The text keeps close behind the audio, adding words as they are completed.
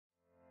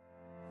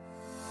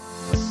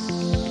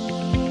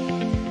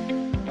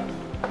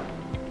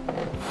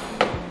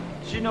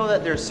you know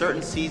that there are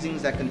certain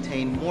seasonings that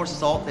contain more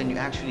salt than you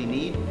actually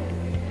need?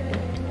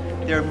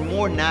 There are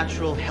more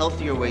natural,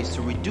 healthier ways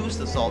to reduce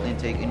the salt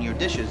intake in your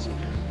dishes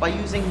by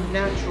using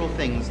natural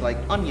things like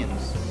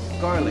onions,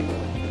 garlic,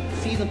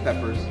 seasoned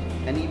peppers,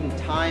 and even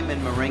thyme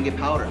and merengue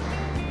powder.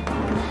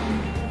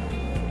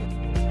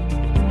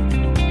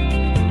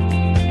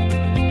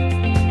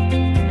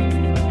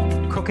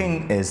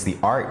 Cooking is the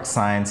art,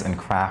 science, and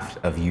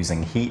craft of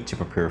using heat to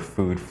prepare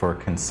food for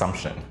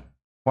consumption.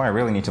 Boy, I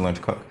really need to learn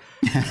to cook.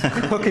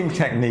 Cooking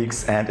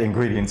techniques and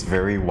ingredients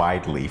vary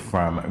widely,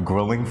 from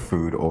grilling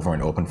food over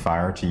an open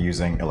fire to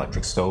using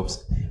electric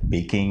stoves,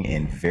 baking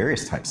in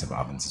various types of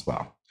ovens as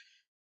well.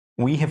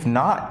 We have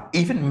not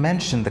even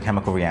mentioned the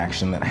chemical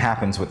reaction that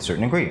happens with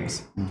certain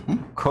ingredients.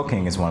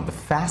 Cooking is one of the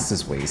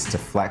fastest ways to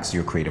flex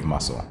your creative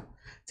muscle.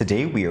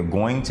 Today, we are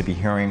going to be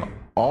hearing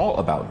all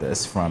about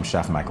this from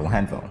Chef Michael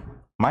Henville.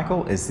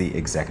 Michael is the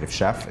executive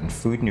chef and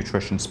food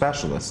nutrition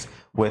specialist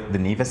with the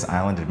Nevis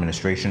Island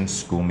Administration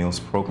School Meals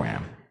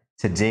Program.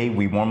 Today,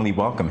 we warmly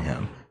welcome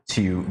him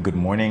to Good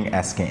Morning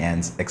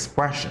SKN's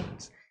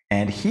Expressions,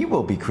 and he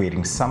will be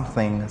creating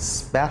something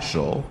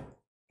special.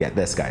 Get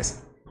this,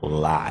 guys,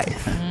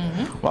 live.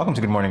 Welcome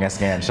to Good Morning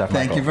SKN, Chef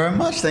Michael. Thank you very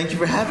much. Thank you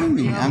for having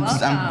me.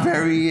 I'm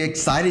very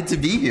excited to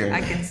be here.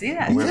 I can see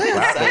that. We're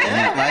glad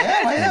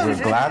I am.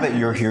 We're glad that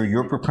you're here.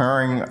 You're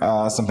preparing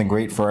something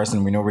great for us,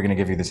 and we know we're going to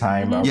give you the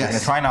time. We're going to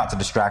try not to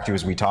distract you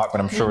as we talk,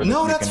 but I'm sure that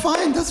No, that's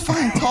fine. That's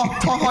fine.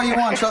 Talk all you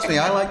want. Trust me.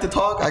 I like to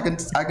talk.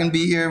 I can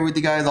be here with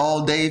you guys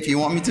all day if you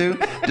want me to.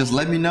 Just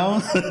let me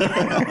know.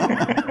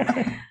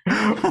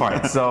 All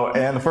right. So,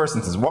 in the first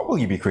instance, what will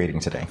you be creating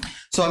today?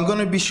 So I'm going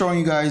to be showing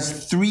you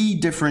guys 3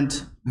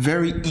 different,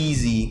 very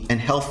easy and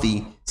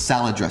healthy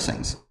salad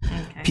dressings.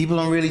 Okay. People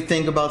don't really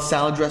think about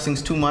salad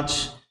dressings too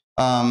much,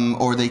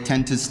 or they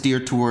tend to steer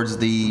towards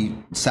the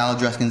salad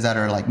dressings that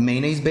are like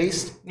mayonnaise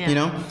based, you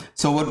know?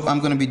 So what I'm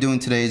going to be doing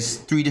today is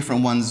 3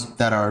 different ones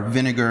that are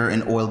vinegar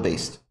and oil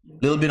based.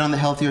 A little bit on the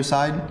healthier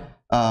side,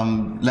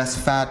 less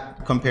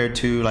fat compared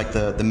to like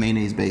the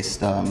mayonnaise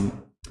based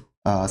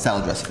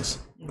salad dressings.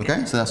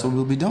 Okay, so that's what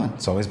we'll be doing.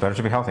 It's always better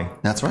to be healthy.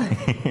 That's right.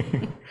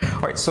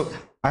 All right, so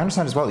I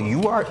understand as well,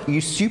 you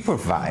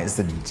supervise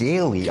the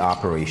daily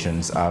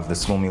operations of the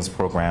school meals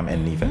program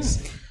in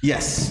Nevis.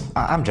 Yes.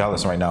 I'm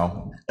jealous right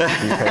now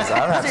because I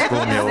don't have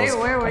school meals.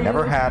 I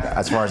never had,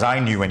 as far as I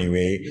knew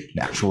anyway,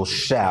 an actual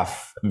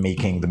chef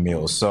making the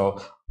meals.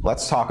 So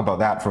let's talk about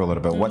that for a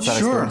little bit. What's that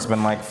experience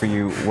been like for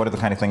you? What are the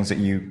kind of things that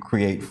you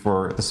create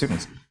for the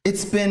students?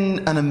 It's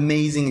been an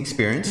amazing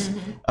experience.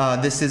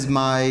 This is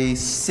my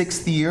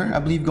 6th year, I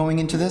believe, going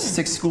into this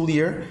 6th school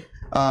year,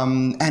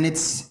 and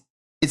it's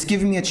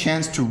giving me a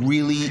chance to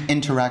really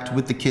interact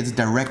with the kids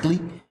directly,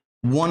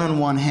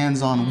 one-on-one,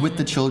 hands-on with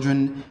the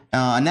children,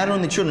 and not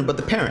only the children but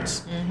the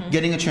parents.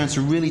 Getting a chance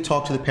to really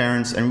talk to the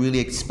parents and really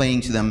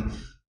explain to them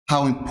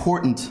how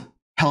important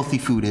healthy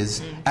food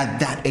is at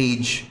that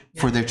age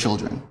for their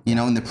children, you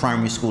know, in the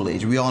primary school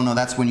age. We all know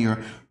that's when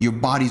your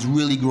body's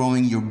really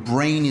growing, your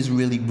brain is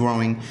really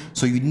growing.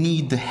 So you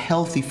need the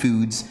healthy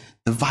foods,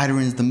 the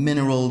vitamins, the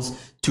minerals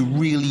to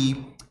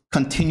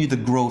continue the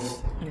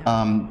growth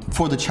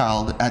for the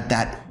child at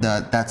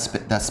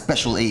that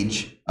special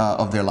age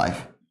of their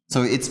life.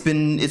 So it's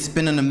been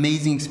an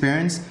amazing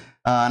experience,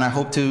 and I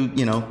hope to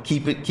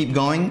keep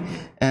going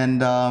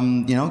and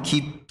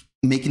keep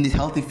making these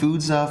healthy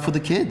foods for the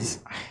kids.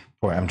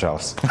 Boy, I'm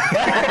jealous.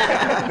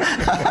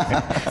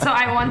 So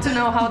I want to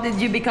know, how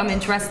did you become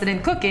interested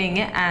in cooking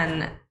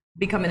and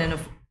becoming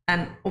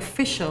an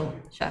official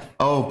chef?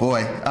 Oh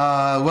boy,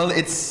 well,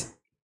 it's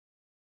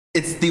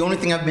the only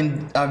thing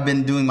I've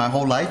been doing my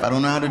whole life. I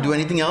don't know how to do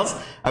anything else.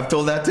 I've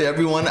told that to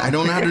everyone. I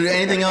don't know how to do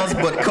anything else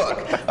but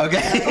cook.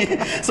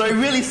 Okay, so it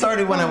really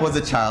started when I was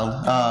a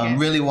child.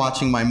 Really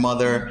watching my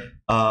mother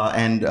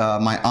and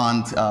my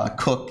aunt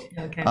cook,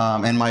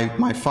 and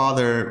my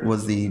father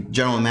was the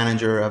general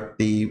manager of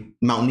the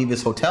Mount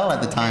Nevis Hotel at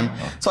the time.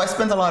 So I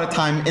spent a lot of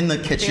time in the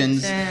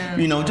kitchens,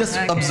 just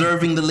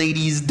observing the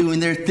ladies doing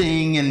their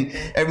thing, and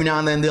every now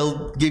and then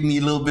they'll give me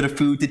a little bit of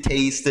food to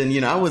taste, and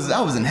I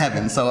was in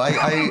heaven. So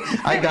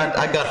I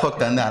got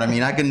hooked on that. I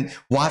mean, I can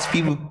watch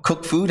people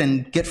cook food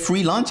and get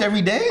free lunch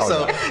every day.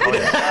 So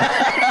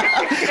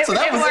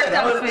that was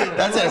it.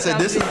 That's it. I said,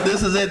 this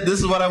is it. This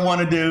is what I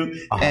want to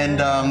do.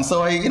 And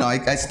so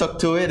I stuck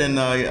to it, and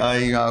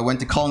I went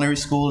to culinary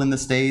school in the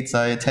States.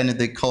 I attended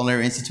the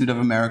Culinary Institute of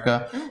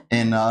America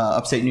in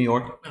upstate New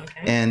York,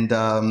 and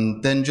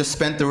then just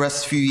spent the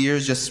rest few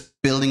years just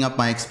building up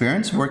my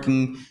experience,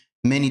 working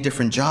many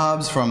different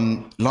jobs,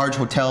 from large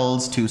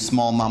hotels to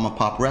small mom and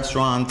pop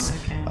restaurants,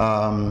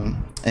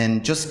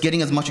 and just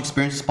getting as much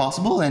experience as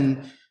possible.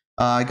 And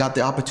I got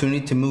the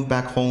opportunity to move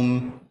back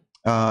home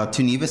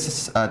to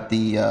Nevis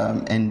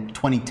in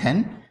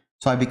 2010.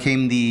 So I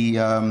became the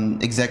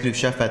executive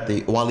chef at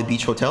the Wally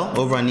Beach Hotel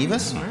over on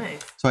Nevis.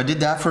 Nice. So I did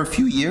that for a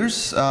few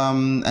years,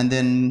 and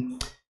then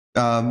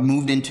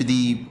moved into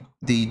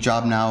the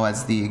job now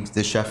as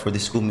the chef for the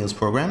school meals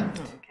program.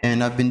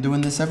 And I've been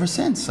doing this ever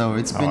since. So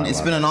it's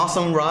been an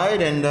awesome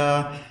ride, and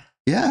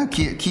Yeah,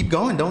 keep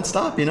going. Don't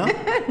stop, you know?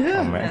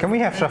 Oh, man. Can we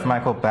have Chef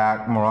Michael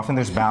back more often?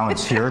 There's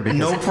balance here because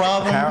No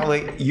problem.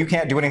 apparently you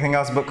can't do anything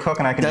else but cook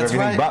and I can do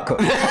everything but cook.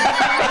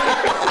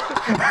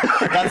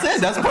 That's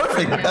it. That's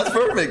perfect. That's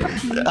perfect.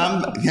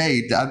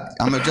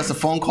 I'm just a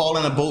phone call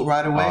and a boat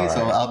ride away,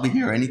 so I'll be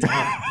here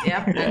anytime.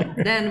 Yep.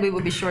 And then we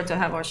will be sure to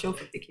have our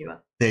chauffeur pick you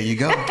up. There you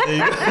go. There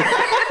you go.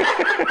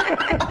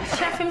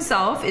 Chef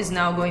himself is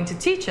now going to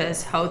teach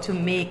us how to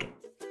make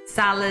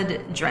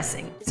salad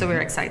dressing. So we're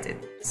excited.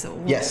 So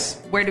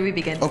Yes. where do we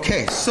begin?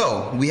 Okay,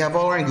 so we have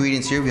all our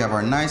ingredients here. We have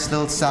our nice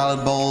little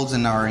salad bowls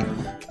and our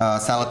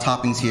salad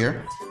toppings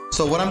here.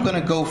 So what I'm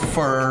gonna go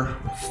for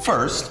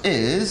first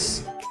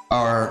is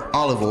our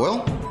olive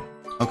oil,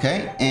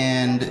 okay,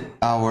 and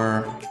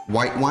our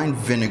white wine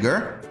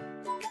vinegar,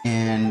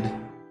 and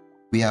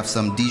we have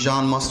some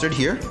Dijon mustard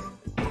here.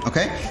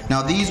 Okay,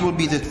 now these will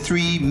be the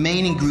three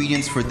main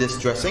ingredients for this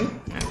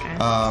dressing.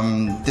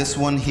 Okay. This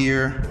one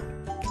here,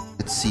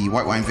 let's see,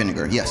 white wine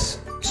vinegar, yes.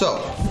 So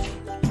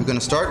we're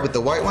gonna start with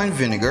the white wine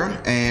vinegar,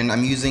 and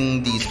I'm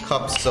using these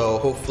cups so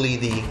hopefully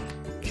the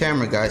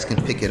camera guys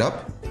can pick it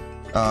up.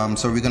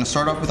 So we're gonna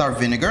start off with our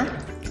vinegar.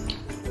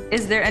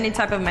 Is there any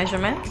type of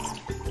measurement?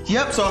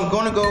 Yep, so I'm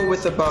gonna go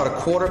with about a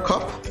quarter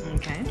cup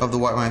Okay. of the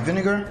white wine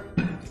vinegar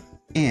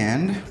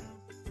and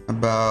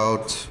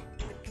about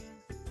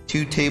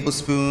 2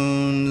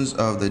 tablespoons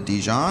of the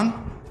Dijon.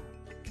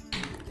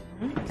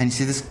 And you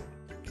see, this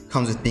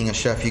comes with being a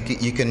chef.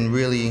 You can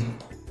really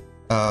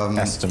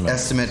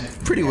estimate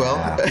pretty well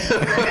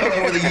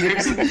over the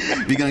years.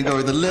 We're gonna go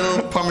with a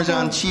little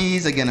Parmesan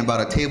cheese, again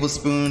about a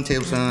tablespoon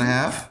and a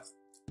half.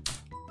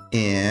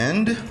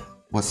 And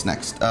what's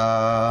next?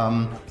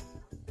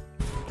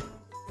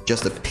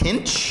 Just a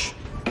pinch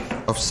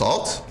of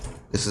salt.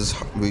 This is,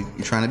 you're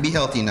trying to be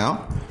healthy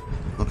now.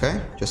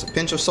 Okay, just a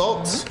pinch of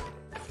salt.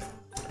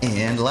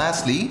 And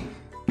lastly,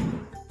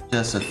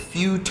 just a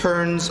few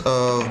turns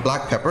of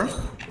black pepper.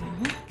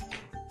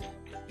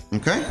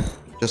 Okay,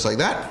 just like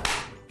that.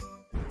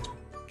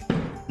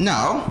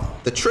 Now,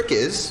 the trick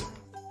is,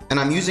 and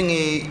I'm using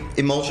a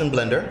emulsion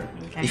blender.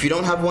 Okay. If you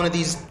don't have one of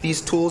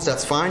these tools,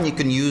 that's fine. You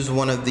can use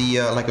one of the,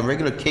 like a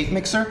regular cake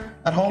mixer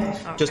at home.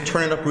 Okay. Just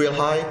turn it up real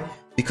high,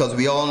 because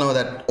we all know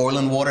that oil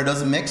and water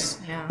doesn't mix.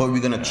 Yeah. But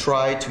we're gonna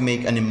try to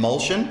make an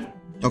emulsion.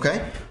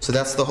 Okay, so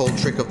that's the whole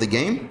trick of the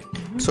game.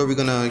 So we're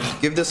gonna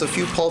give this a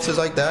few pulses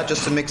like that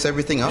just to mix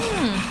everything up.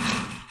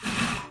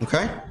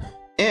 Okay,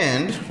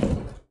 and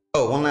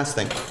oh, one last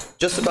thing,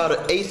 just about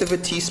 1/8 of a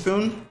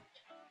teaspoon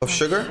of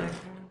sugar.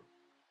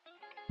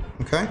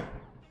 Okay,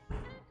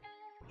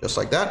 just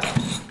like that.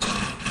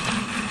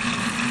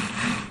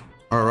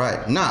 All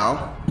right,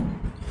 now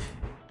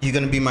you're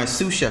gonna be my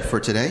sous chef for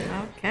today.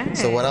 Okay.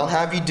 So what I'll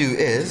have you do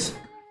is,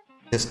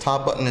 this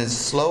top button is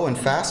slow and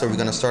fast, so we're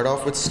gonna start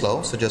off with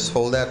slow. So just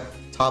hold that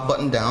top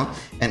button down.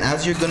 And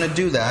as you're gonna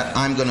do that,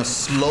 I'm gonna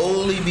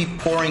slowly be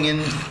pouring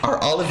in our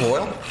olive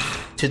oil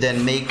to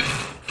then make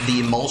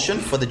the emulsion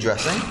for the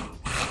dressing.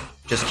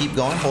 Just keep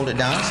going, hold it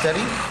down,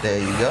 steady. There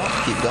you go,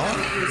 keep going.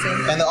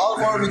 And the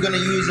olive oil we're gonna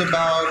use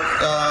about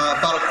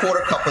a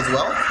quarter cup as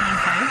well.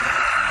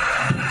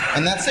 Okay.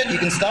 And that's it, you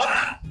can stop.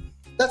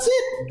 That's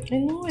it. I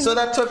know. So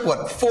that took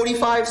what,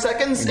 45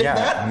 seconds, if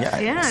that?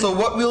 Yeah. So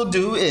what we'll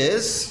do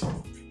is,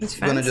 It's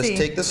we're gonna just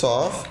fancy. take this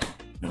off.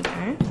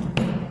 Okay.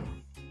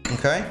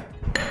 Okay.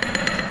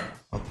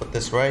 I'll put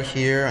this right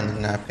here on the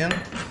napkin.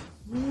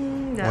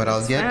 What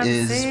I'll get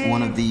is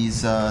one of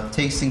these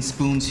tasting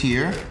spoons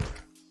here.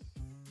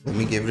 Let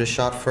me give it a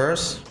shot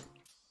first.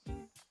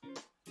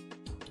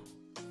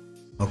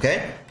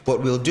 Okay.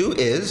 What we'll do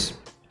is,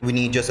 we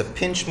need just a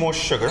pinch more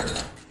sugar,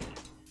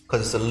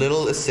 because it's a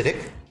little acidic.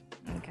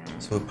 Okay.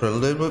 So we'll put a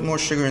little bit more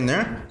sugar in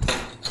there.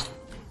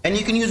 And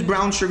you can use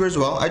brown sugar as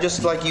well. I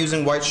just like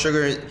using white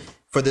sugar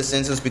for this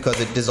instance because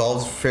it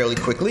dissolves fairly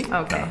quickly.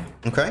 Okay.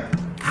 Okay.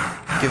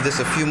 Give this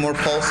a few more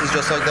pulses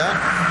just like that.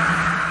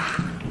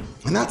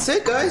 And that's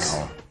it, guys.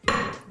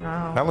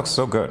 Wow. That looks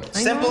so good.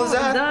 Simple as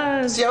that. It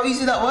does. See how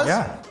easy that was?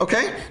 Yeah.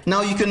 Okay.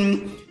 Now you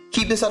can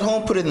keep this at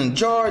home, put it in a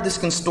jar. This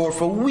can store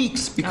for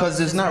weeks because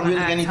there's not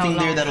really anything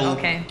there that'll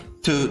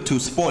to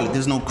spoil it.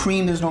 There's no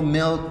cream, there's no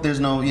milk, there's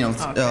no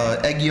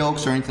egg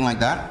yolks or anything like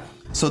that.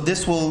 So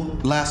this will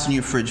last in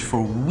your fridge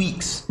for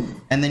weeks,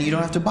 and then you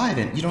don't have to buy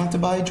it. You don't have to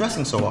buy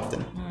dressing so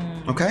often.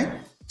 Okay.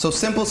 So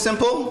simple.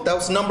 That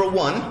was number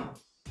one.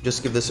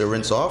 Just give this a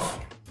rinse off.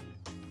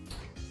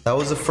 That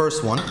was the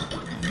first one.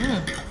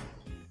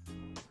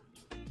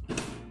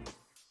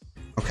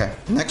 Okay,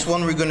 next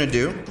one we're gonna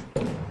do,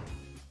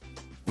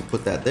 we'll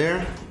put that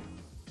there.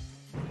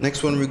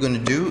 Next one we're gonna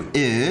do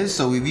is,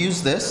 so we've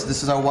used this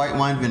is our white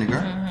wine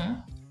vinegar.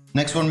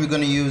 Next one we're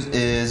gonna use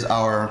is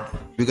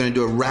we're gonna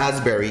do a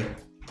raspberry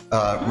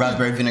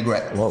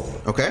vinaigrette. Whoa.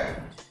 Okay,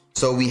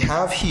 so we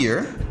have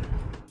here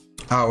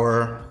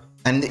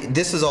and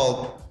this is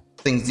all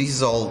things, these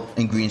is all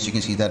ingredients you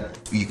can see that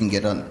you can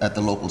get at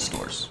the local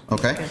stores,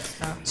 okay? Good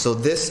stuff. So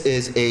this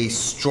is a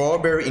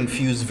strawberry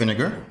infused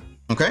vinegar,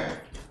 okay?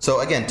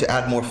 So again, to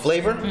add more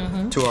flavor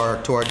to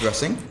our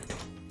dressing.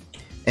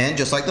 And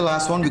just like the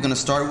last one, we're gonna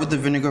start with the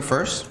vinegar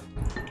first.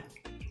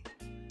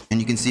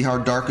 can see how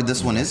dark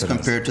this one is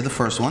compared to the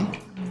first one.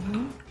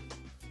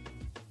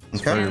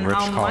 Okay. Very And rich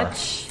how color.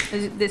 much?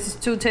 This is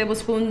 2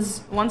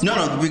 tablespoons, 1 spoon?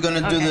 No, we're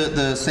gonna do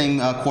the same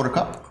quarter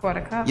cup.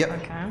 Quarter cup? Yep.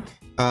 Okay.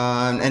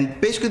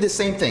 And basically the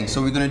same thing.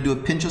 So we're gonna do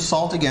a pinch of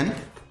salt again.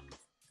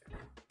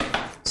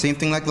 Same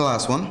thing like the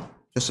last one.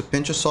 Just a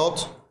pinch of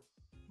salt.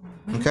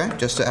 Okay,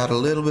 just to add a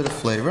little bit of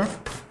flavor.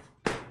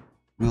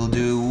 We'll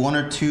do 1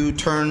 or 2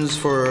 turns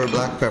for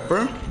black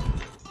pepper.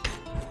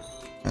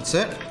 That's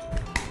it.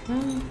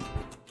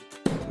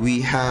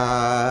 We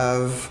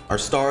have our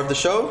star of the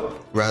show,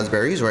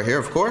 raspberries right here,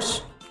 of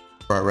course,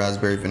 for our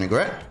raspberry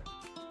vinaigrette.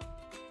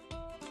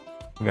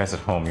 You guys at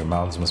home, your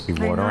mouths must be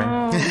watering.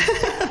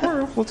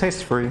 We'll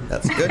taste for you.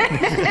 That's good.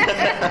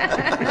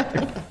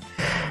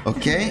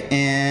 Okay,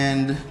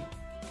 and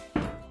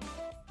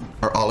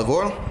our olive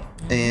oil.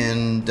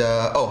 And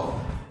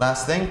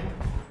last thing,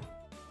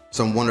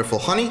 some wonderful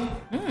honey.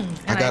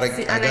 I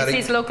see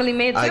it's locally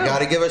made too. I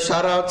gotta give a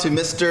shout out to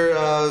Mr.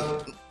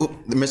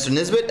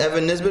 Nisbet,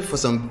 Evan Nisbet, for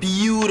some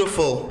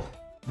beautiful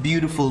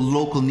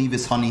local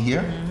Nevis honey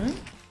here.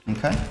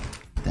 Okay,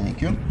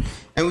 thank you.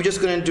 And we're just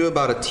gonna do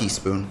about a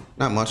teaspoon,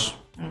 not much.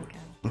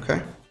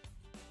 Okay.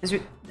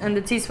 And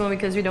the teaspoon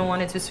because we don't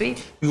want it too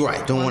sweet.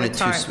 Right, don't want it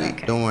too tart, sweet.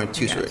 okay. Don't want it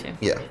too Got sweet.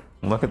 you. Yeah.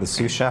 Look at the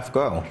sous chef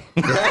go.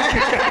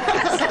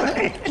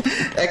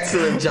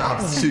 Excellent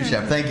job, sous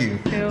chef. Thank you.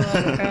 You're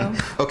welcome.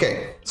 Okay,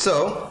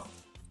 so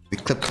we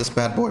clip this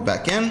bad boy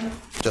back in,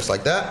 just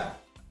like that.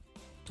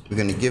 We're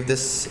gonna give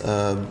this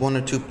 1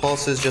 or 2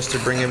 pulses just to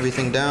bring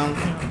everything down.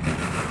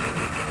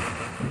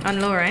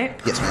 On low, right?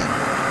 Yes, ma'am.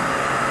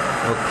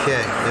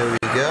 Okay, there we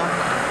go.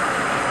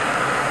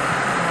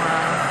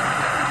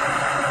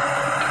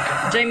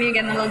 Jamie, you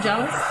getting a little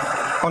jealous?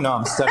 Oh no,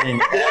 I'm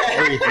studying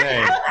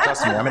everything.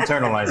 Trust me, I'm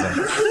internalizing.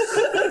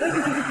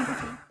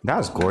 That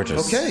was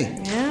gorgeous. Okay.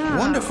 Yeah.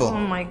 Wonderful. Oh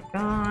my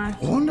gosh.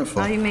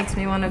 Wonderful. Now he makes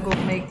me want to go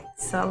make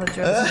salad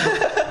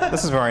dressing.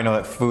 This is where I know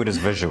that food is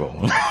visual.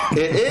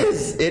 It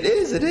is. It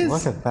is. It is.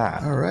 Look at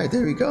that. All right,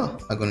 there we go.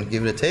 I'm gonna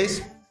give it a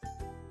taste.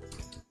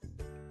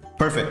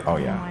 Perfect. Oh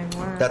yeah. My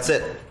word. That's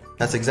it.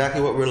 That's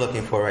exactly what we're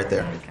looking for right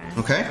there.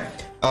 Okay.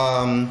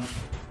 Okay.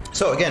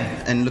 So again,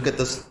 and look at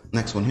this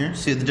next one here.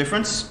 See the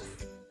difference?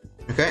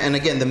 Okay. And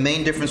again, the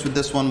main difference with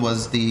this one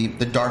was the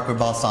darker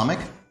balsamic.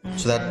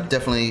 So that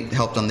definitely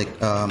helped on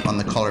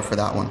the color for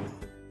that one.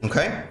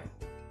 Okay.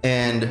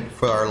 And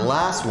for our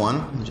last one,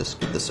 let me just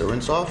get this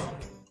rinse off.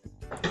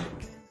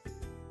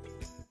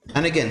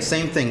 And again,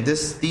 same thing.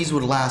 These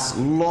would last a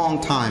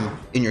long time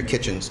in your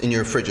kitchens, in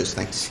your fridges.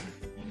 Thanks.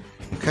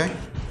 Okay.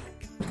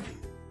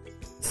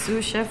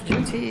 Sous chef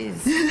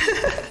duties.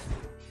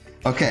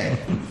 Okay,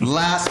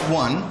 last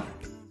one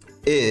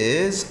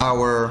is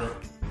our,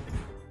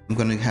 I'm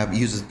gonna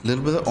use a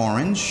little bit of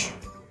orange.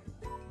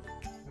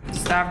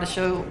 Star of the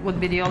show would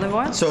be the olive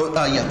oil? So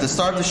yeah, the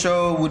star of the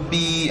show would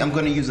be, I'm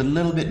gonna use a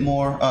little bit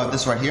more,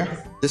 this right here.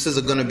 This is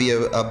gonna be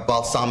a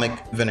balsamic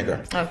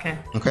vinegar. Okay.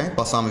 Okay,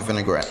 balsamic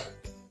vinaigrette.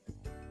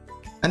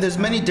 And there's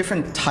many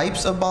different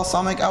types of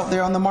balsamic out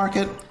there on the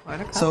market.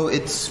 So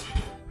it's,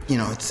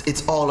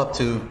 it's all up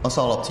to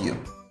you.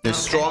 There's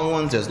strong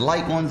ones, there's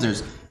light ones,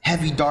 there's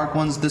heavy dark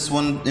ones. This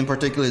one in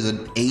particular is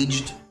an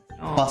aged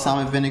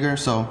balsamic vinegar.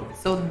 So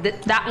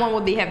that one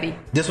would be heavy.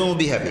 This one will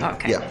be heavy.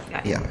 Okay.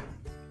 Yeah.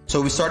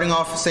 So we're starting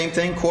off same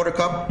thing, quarter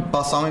cup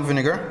balsamic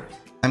vinegar.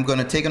 I'm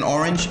gonna take an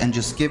orange and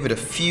just give it a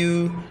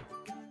few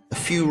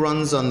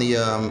runs on the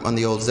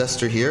old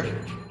zester here.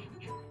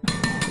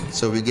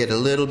 So we get a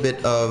little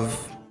bit of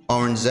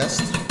orange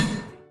zest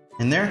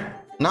in there.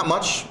 Not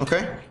much,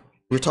 okay?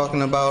 We're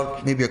talking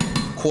about maybe a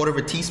quarter of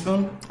a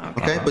teaspoon,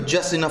 okay? But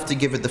just enough to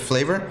give it the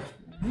flavor.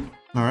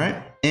 All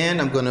right. And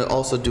I'm gonna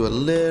also do a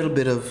little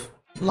bit of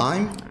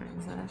lime.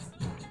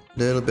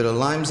 Little bit of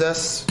lime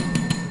zest.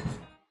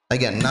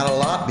 Again, not a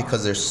lot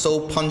because they're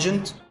so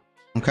pungent,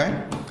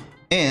 okay?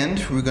 And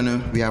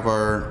we have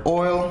our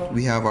oil,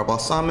 we have our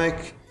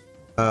balsamic,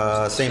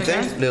 same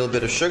thing, a little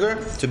bit of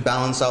sugar to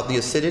balance out the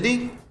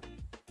acidity.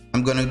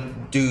 I'm gonna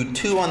do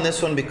 2 on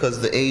this one because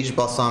the aged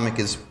balsamic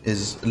is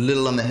a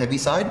little on the heavy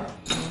side.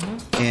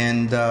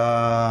 And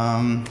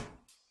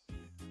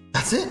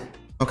that's it,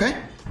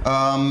 okay?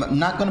 I'm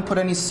not gonna put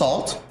any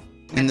salt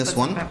in this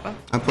one.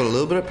 I put a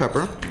little bit of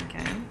pepper.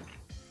 Okay.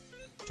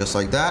 Just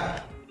like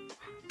that.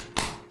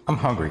 I'm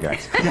hungry,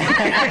 guys.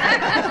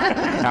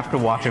 After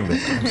watching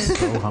this, I'm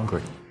so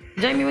hungry.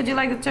 Jamie, would you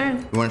like to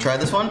turn? You wanna try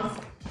this one?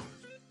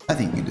 I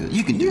think you can do it.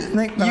 You can do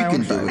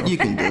it. You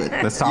can do it.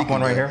 The top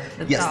one right here?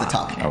 Yes, the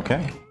top.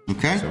 Okay.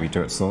 Okay. So we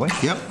do it slowly?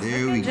 Yep,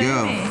 there we go.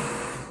 Jamie.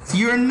 So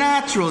you're a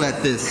natural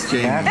at this,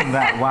 Jamie. Imagine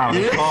that. Wow.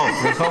 There's hope.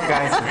 There's hope,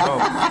 guys. There's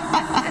hope.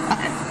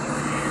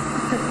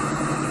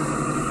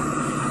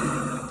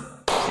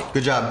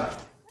 Good job.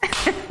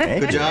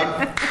 Good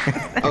job.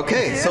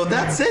 Okay, so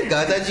that's it,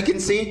 guys. As you can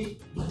see,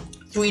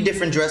 3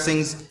 different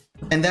dressings,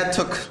 and that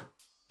took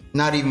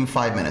not even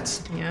 5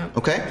 minutes. Yeah.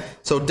 Okay,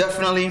 so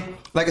definitely,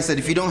 like I said,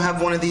 if you don't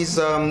have one of these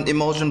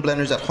emulsion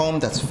blenders at home,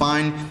 that's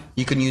fine.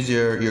 You can use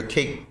your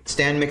cake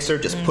stand mixer,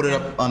 just put it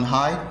up on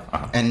high.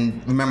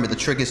 And remember, the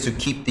trick is to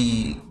keep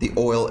the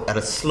oil at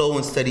a slow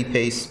and steady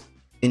pace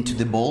into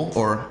the bowl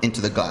or into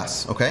the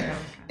glass, okay?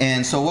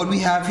 And so what we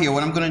have here,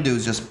 what I'm gonna do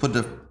is just put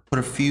a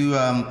few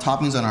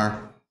toppings on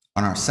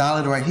our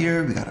salad right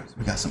here. We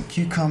got some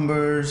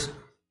cucumbers.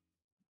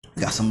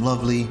 We got some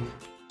lovely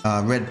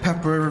red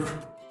pepper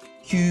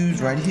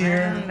cubes right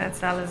here. That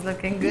salad's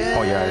looking good.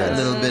 Oh yeah, A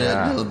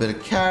little bit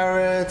of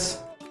carrots.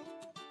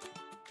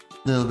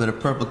 A little bit of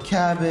purple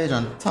cabbage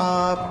on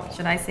top.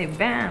 Should I say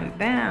bam,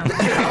 bam?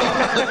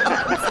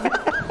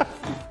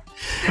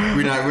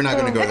 We're not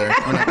gonna go there.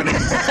 We're not gonna.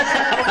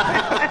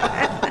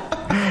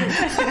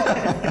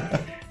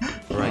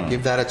 All right,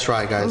 give that a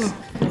try, guys.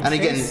 And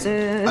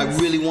again, I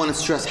really want to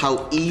stress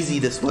how easy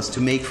this was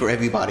to make for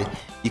everybody.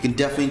 You can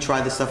definitely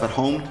try this stuff at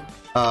home.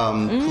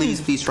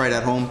 Please try it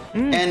at home.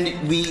 And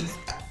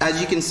as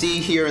you can see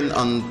here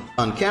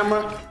on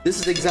camera, this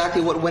is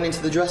exactly what went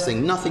into the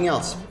dressing, nothing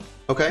else.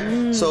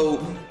 Okay, so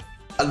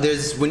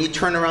when you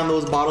turn around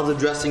those bottles of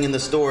dressing in the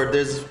store,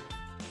 there's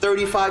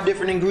 35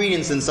 different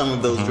ingredients in some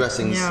of those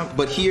dressings. Yeah.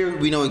 But here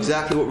we know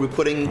exactly what we're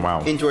putting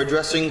into our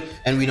dressing,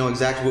 and we know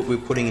exactly what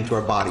we're putting into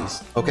our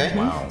bodies. Okay?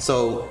 Wow.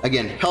 So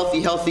again,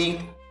 healthy,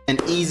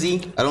 and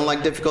easy. I don't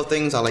like difficult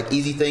things. I like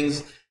easy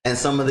things. And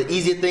some of the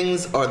easier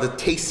things are the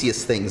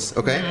tastiest things.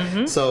 Okay?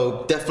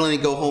 So definitely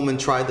go home and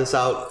try this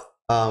out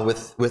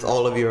with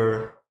all of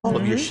your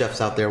chefs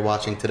out there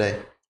watching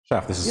today.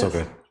 Chef, this is so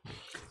good.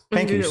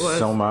 Thank you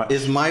so much.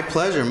 It's my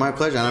pleasure, and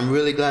I'm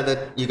really glad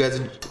that you guys.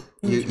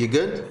 You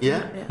good?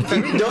 Yeah.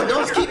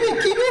 Don't keep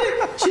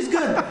it. She's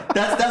good.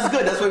 That's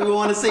good. That's what we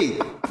want to see.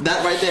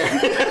 That right there.